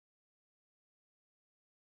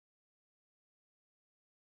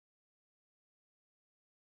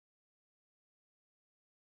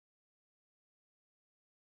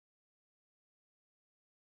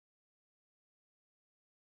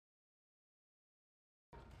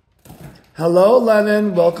Hello,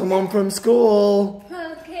 Lennon. Welcome home from school.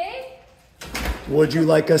 Okay. Would you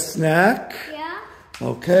like a snack? Yeah.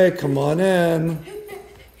 Okay, come on in.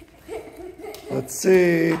 Let's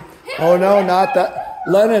see. Oh, no, not that.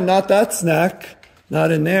 Lennon, not that snack.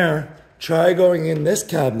 Not in there. Try going in this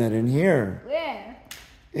cabinet in here. Where?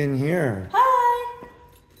 In here. Hi.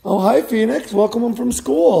 Oh, hi, Phoenix. Welcome home from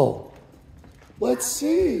school. Let's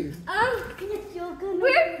see.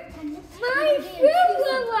 Where? My fruit.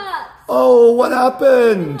 Oh, what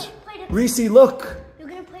happened? Reiss, look. You're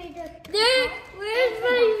gonna play the. Where's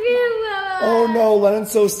my fruit? Oh no,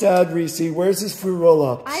 Lennon's so sad, Reiss. Where's his fruit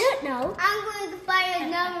roll-ups? I don't know. I'm going to buy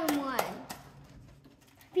another one.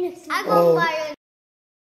 I'm Oh. going to buy a.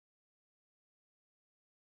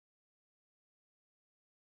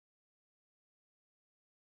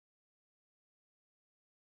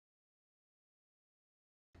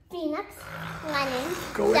 Phoenix, Lennon,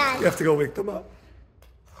 Go Dad. you have to go wake them up.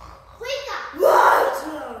 Wake up! What?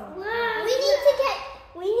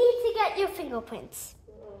 We need to get your fingerprints.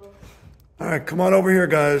 All right, come on over here,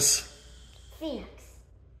 guys. Phoenix.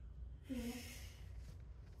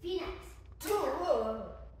 Phoenix. Whoa.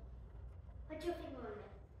 Put your finger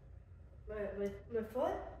on it. My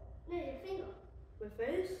foot? No, your finger. My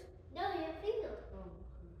face? No, your finger.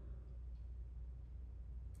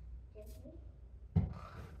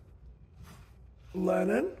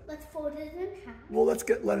 Lennon? Let's fold it in half. Well, let's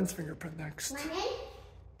get Lennon's fingerprint next. Lennon,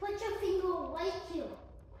 put your finger right here.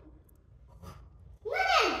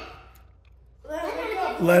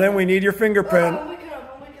 Lennon! Lennon, we need your fingerprint. I'm waking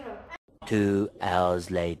up. 2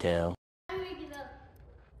 hours later. I'm waking up.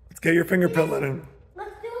 Let's get your fingerprint, Lennon.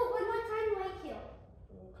 Let's do it one more time right here.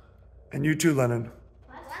 And you too, Lennon.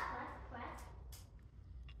 Press.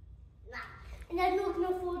 And then we're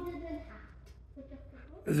going to fold it in half. Put your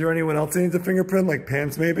finger. Is there anyone else that needs a fingerprint, like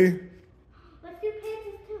Pants maybe? Let's do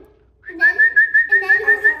panties too.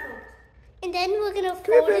 And then we're gonna Come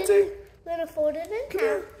here, fold Pansy. it. We're gonna fold it in Come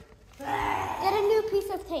here. half. Get a new piece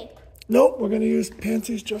of tape. Nope, we're gonna use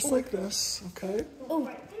Pansies just like this, okay? Oh,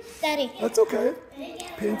 Daddy. That's okay.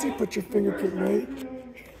 Pansy, put your fingerprint right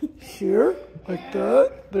here, like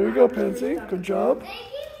that. There you go, Pansy. Good job.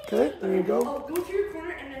 Okay, there you go. Go to your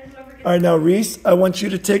corner and then whoever gets All right, now, Reiss, I want you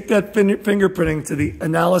to take that fingerprinting to the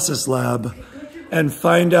analysis lab and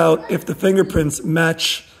find out if the fingerprints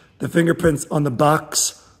match the fingerprints on the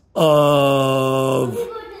box of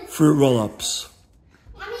fruit roll-ups.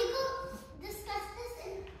 Mommy, go discuss this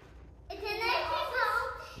and then I came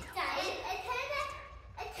home. Daddy,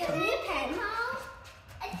 I took me a pen.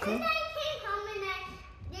 And then I came home and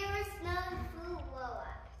there was no food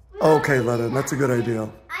roll-up. Okay, Lennon, that's a good idea. I do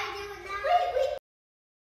it now. Wait.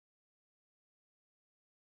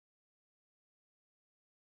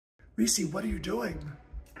 Reiss, what are you doing?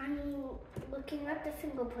 I'm looking at the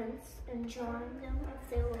fingerprints and drawing them if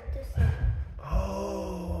they look the same.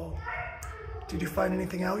 Oh, did you find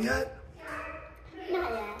anything out yet?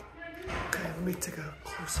 Not yet. Okay, let me take a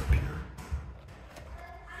close-up here.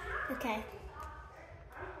 Okay.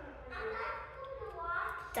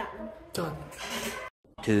 Done. Done.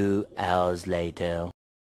 2 hours later.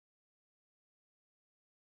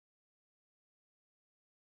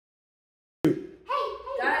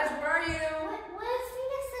 Guys, where are you? Where's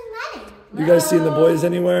Phoenix and Lennon? You guys seen the boys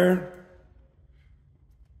anywhere?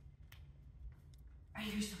 I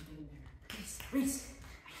hear something in there. Reese.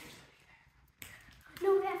 No,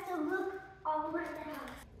 we have to look all over the house.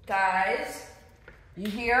 Guys, you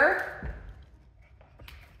here?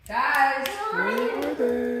 Guys. Where are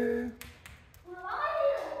they? Where are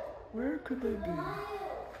you? Where could they be? Where are you?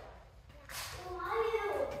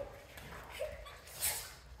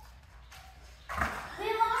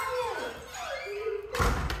 Where are you?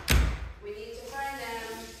 We need to find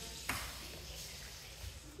them.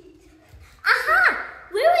 Aha!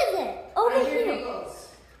 Where is it? Over I hear here. giggles.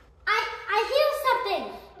 I hear something.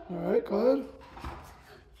 All right, go ahead.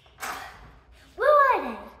 Where are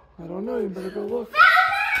they? I don't know, you better go look.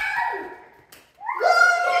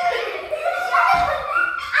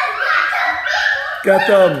 Get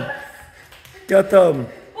them! Get them!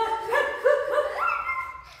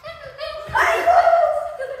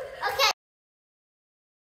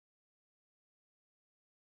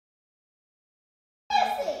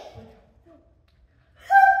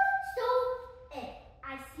 Okay.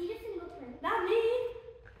 I see the fingerprint. Not me.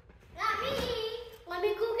 Not me. Let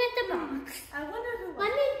me go get the box. I wonder who.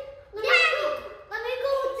 Let me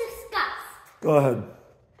go discuss. Go ahead.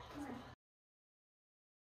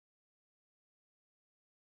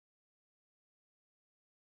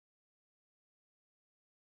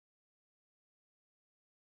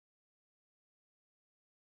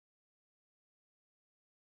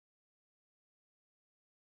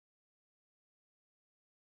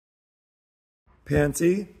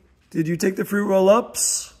 Pansy, did you take the fruit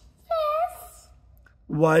roll-ups? Yes.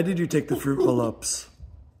 Why did you take the fruit roll-ups?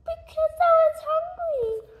 Because I was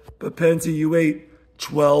hungry. But Pansy, you ate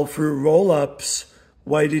 12 fruit roll-ups.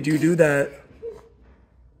 Why did you do that?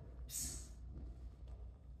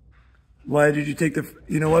 Why did you take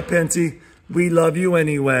you know what, Pansy? We love you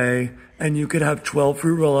anyway, and you could have 12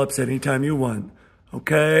 fruit roll-ups anytime you want.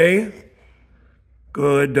 Okay?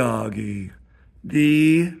 Good doggy.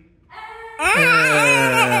 The end.